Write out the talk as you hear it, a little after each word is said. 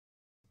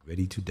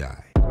Ready to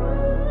Die.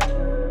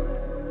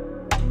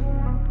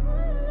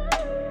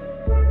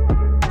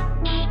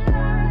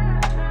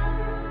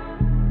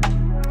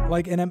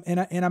 Like,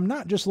 and I'm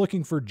not just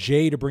looking for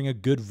Jay to bring a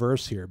good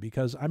verse here,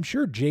 because I'm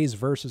sure Jay's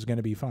verse is going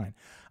to be fine.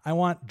 I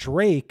want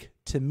Drake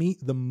to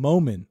meet the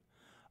moment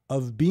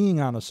of being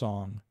on a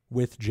song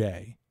with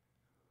Jay.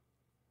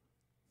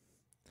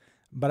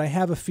 But I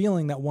have a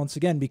feeling that once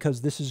again,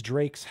 because this is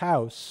Drake's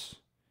house,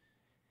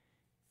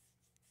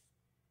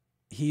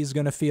 he's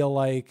going to feel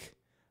like,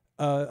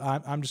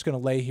 I'm just going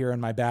to lay here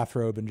in my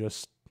bathrobe and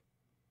just,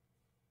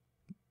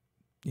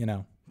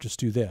 just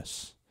do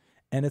this.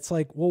 And it's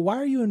like, well, why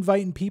are you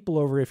inviting people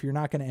over if you're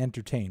not going to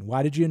entertain?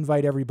 Why did you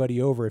invite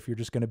everybody over if you're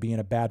just going to be in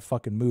a bad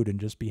fucking mood and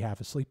just be half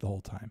asleep the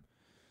whole time?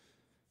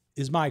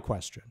 Is my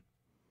question.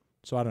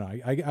 So I don't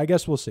know. I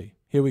guess we'll see.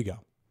 Here we go.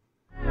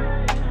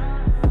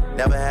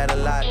 Never had a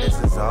lot, this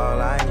is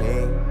all I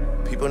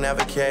need. People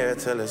never care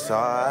till it's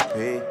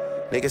RIP.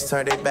 Niggas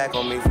turn their back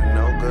on me for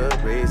no good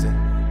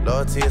reason.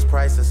 Loyalty is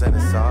priceless and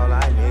it's all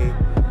I need.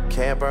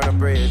 Can't burn a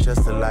bridge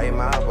just to light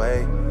my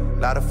way.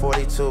 Lot of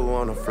 42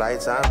 on the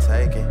flights I'm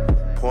taking.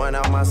 Pouring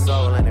out my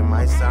soul and it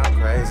might sound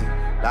crazy.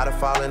 Lot of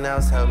falling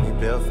outs help me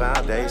build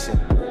foundation.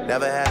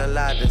 Never had a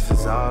lot, this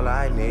is all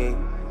I need.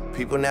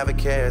 People never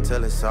care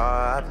till it's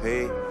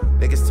RIP.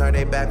 Niggas turn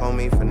their back on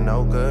me for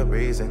no good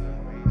reason.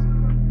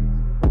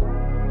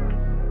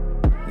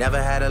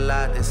 Never had a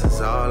lot, this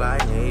is all I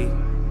need.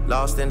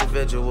 Lost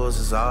individuals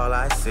is all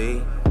I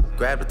see.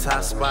 Grab the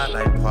top spot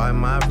like part of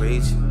my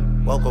reach.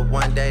 Woke up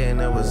one day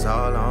and it was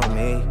all on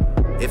me.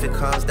 If it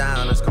comes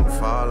down, it's gonna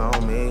fall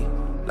on me.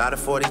 Lot of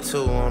 42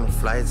 on the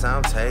flights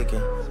I'm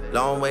taking.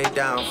 Long way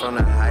down from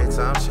the heights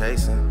I'm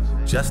chasing.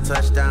 Just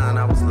touched down,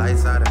 I was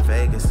lights out in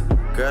Vegas.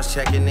 Girls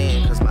checking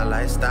in cause my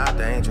lifestyle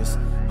dangerous.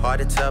 Hard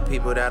to tell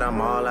people that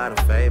I'm all out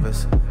of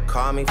favors.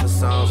 Call me for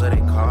songs or they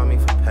call me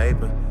for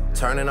paper.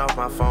 Turning off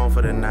my phone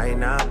for the night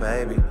now,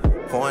 baby.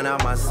 Pouring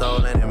out my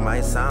soul and it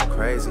might sound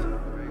crazy.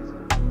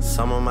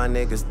 Some of my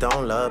niggas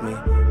don't love me.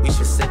 We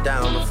should sit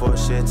down before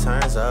shit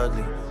turns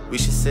ugly. We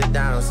should sit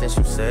down since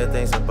you said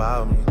things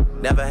about me.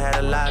 Never had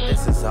a lot,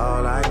 this is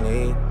all I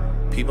need.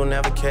 People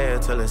never care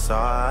till it's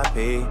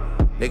RIP.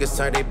 Niggas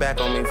turn their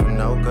back on me for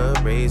no good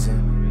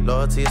reason.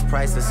 Loyalty is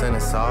priceless and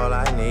it's all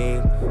I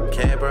need.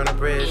 Can't burn a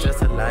bridge just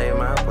to light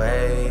my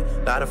way.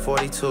 Lot of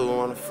 42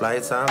 on the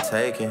flights I'm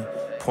taking.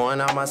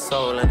 Pouring out my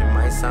soul and it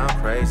might sound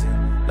crazy.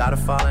 Lot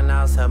of falling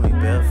outs help me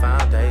build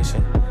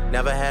foundation.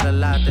 Never had a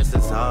lot, this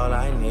is all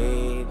I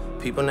need.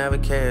 People never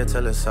care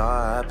till it's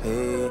RIP.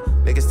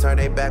 Niggas turn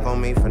their back on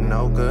me for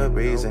no good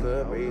reason.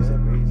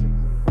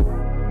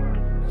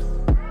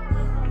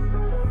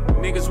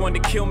 Niggas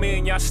wanted to kill me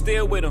and y'all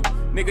still with them.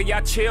 Nigga,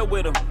 y'all chill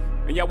with them.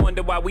 And y'all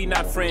wonder why we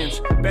not friends.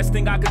 Best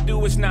thing I could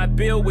do is not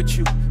build with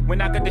you.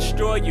 When I could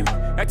destroy you,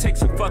 that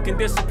takes some fucking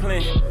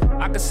discipline.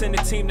 I could send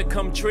a team to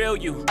come drill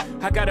you.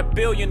 I got $1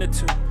 billion or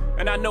 2.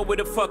 And I know where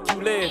the fuck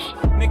you live.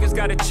 Niggas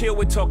gotta chill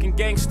with talking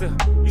gangster.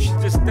 You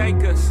should just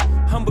thank us.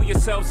 Humble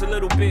yourselves a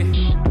little bit.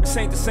 This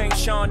ain't the same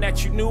Sean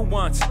that you knew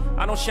once.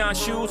 I don't shine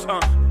shoes,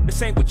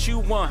 this ain't what you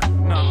want,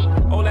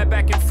 no. All that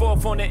back and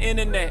forth on the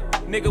internet.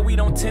 Nigga, we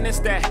don't tennis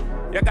that.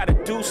 Y'all gotta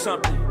do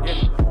something,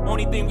 yeah.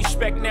 Only thing we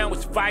expect now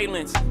is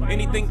violence.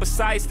 Anything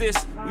besides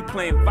this, we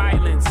playing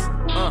violence,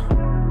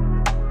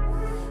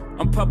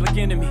 I'm public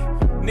enemy.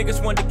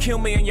 Niggas want to kill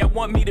me and y'all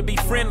want me to be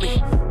friendly.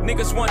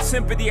 Niggas want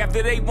sympathy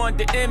after they want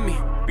to end me.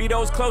 Be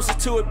those closest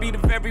to it, be the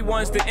very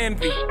ones to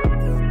envy.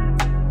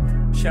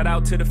 Shout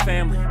out to the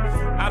family.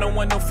 I don't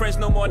want no friends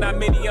no more, not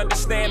many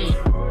understand me.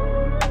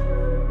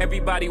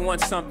 Everybody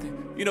wants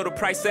something. You know the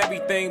price of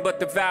everything, but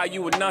the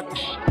value of nothing.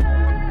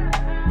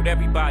 But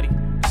everybody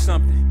is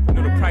something. You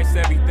know the price of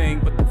everything,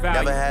 but the value.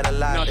 Never had a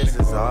lot, nothing. This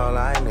is all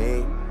I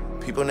need.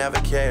 People never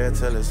care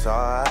till it's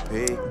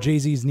RIP.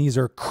 Jay-Z's knees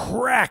are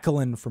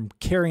crackling from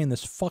carrying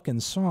this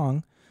fucking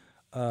song.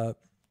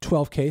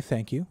 12K,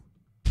 thank you.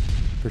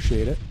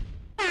 Appreciate it.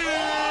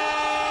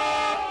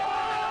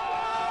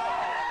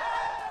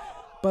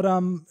 But, I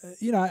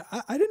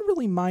didn't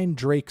really mind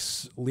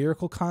Drake's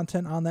lyrical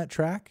content on that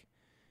track.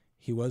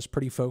 He was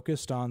pretty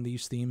focused on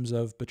these themes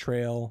of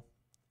betrayal,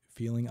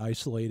 feeling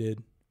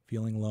isolated,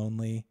 feeling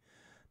lonely,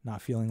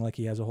 not feeling like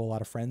he has a whole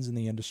lot of friends in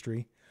the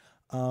industry.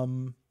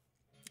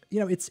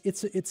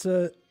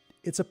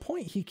 It's a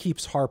point he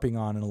keeps harping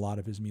on in a lot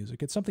of his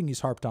music. It's something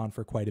he's harped on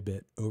for quite a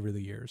bit over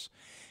the years.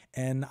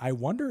 And I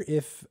wonder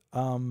if,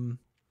 I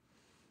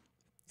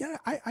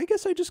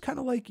guess I just kind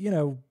of like,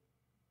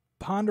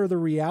 ponder the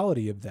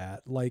reality of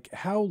that. Like,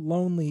 how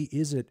lonely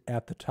is it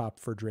at the top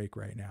for Drake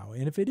right now?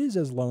 And if it is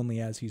as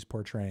lonely as he's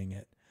portraying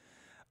it,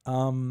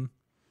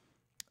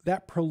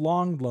 that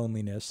prolonged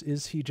loneliness,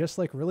 is he just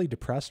like really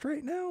depressed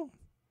right now?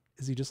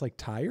 Is he just like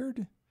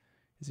tired?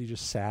 Is he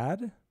just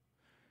sad?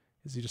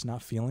 Is he just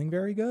not feeling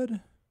very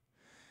good?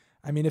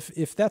 I mean,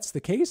 if that's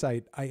the case,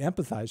 I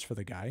empathize for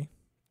the guy.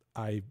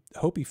 I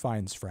hope he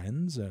finds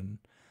friends, and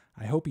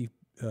I hope he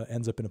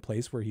ends up in a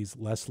place where he's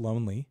less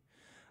lonely.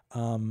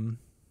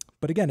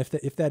 But again,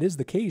 if that is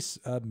the case,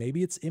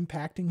 maybe it's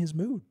impacting his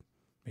mood.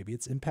 Maybe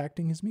it's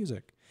impacting his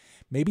music.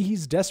 Maybe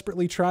he's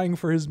desperately trying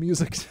for his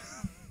music.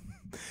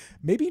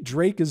 Maybe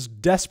Drake is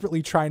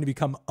desperately trying to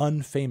become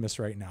unfamous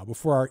right now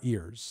before our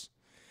ears.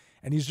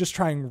 And he's just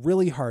trying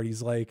really hard.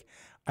 He's like,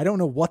 I don't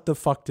know what the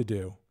fuck to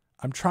do.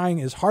 I'm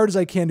trying as hard as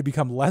I can to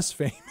become less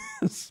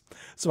famous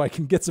so I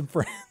can get some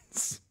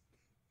friends.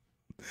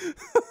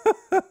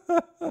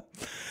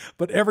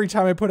 But every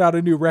time I put out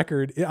a new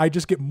record, I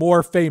just get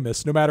more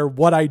famous no matter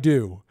what I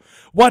do.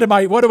 What am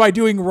I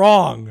doing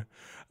wrong?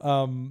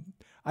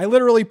 I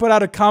literally put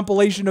out a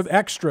compilation of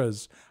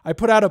extras. I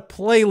put out a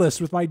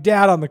playlist with my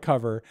dad on the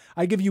cover.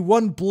 I give you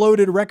one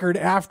bloated record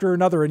after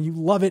another and you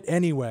love it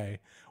anyway.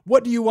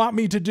 What do you want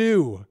me to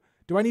do?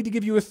 Do I need to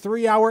give you a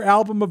 3-hour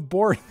album of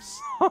boring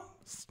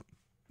songs?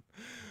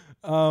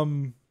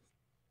 I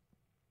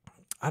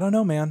don't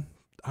know, man.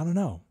 I don't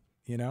know.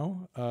 You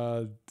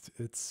know,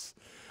 it's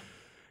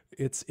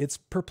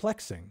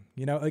perplexing.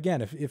 You know,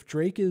 again, if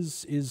Drake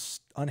is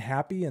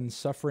unhappy and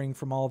suffering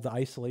from all of the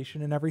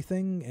isolation and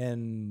everything,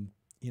 and,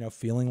 you know,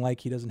 feeling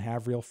like he doesn't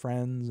have real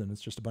friends and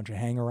it's just a bunch of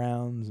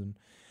hangarounds and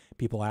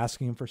people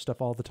asking him for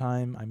stuff all the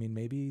time. I mean,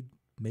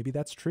 maybe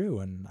that's true.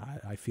 And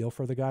I feel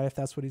for the guy if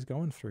that's what he's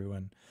going through.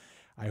 And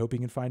I hope he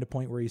can find a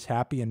point where he's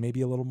happy and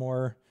maybe a little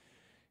more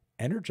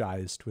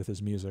energized with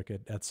his music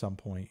at some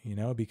point, you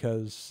know,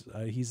 because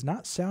he's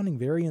not sounding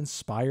very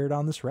inspired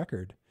on this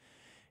record,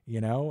 you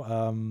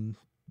know,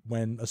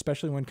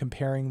 especially when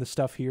comparing the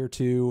stuff here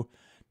to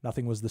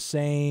Nothing Was the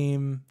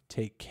Same,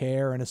 Take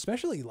Care, and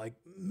especially like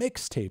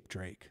mixtape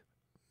Drake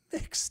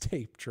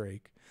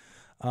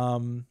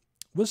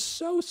was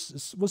so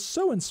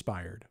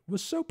inspired,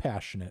 was so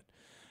passionate,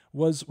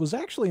 was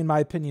actually, in my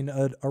opinion,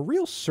 a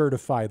real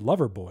certified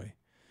lover boy.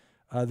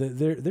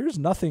 There's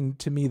nothing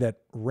to me that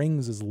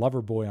rings as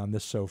Loverboy on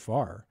this so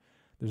far.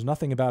 There's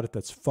nothing about it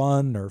that's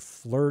fun or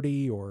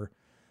flirty or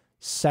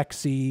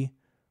sexy,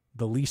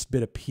 the least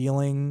bit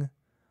appealing.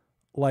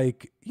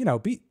 Like, you know,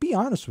 be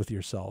honest with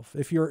yourself.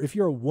 If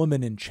you're a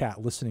woman in chat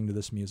listening to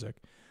this music,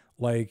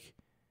 like,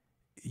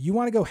 you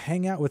want to go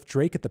hang out with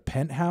Drake at the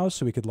penthouse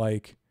so he could,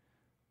 like,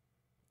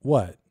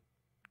 what?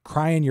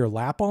 Cry in your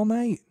lap all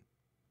night?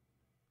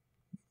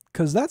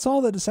 Because that's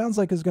all that it sounds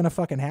like is going to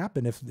fucking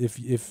happen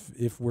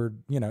if we're,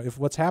 you know, if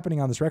what's happening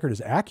on this record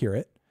is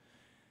accurate.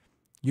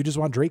 You just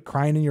want Drake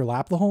crying in your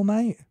lap the whole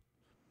night?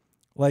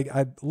 Like,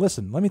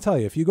 listen, let me tell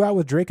you, if you go out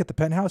with Drake at the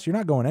penthouse, you're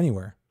not going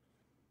anywhere.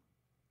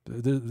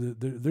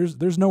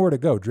 There's nowhere to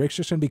go. Drake's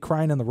just going to be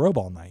crying in the robe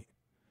all night.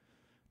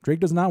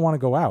 Drake does not want to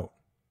go out.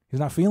 He's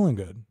not feeling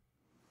good.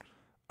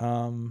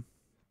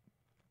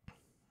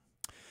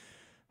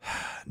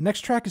 Next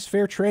track is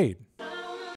Fair Trade.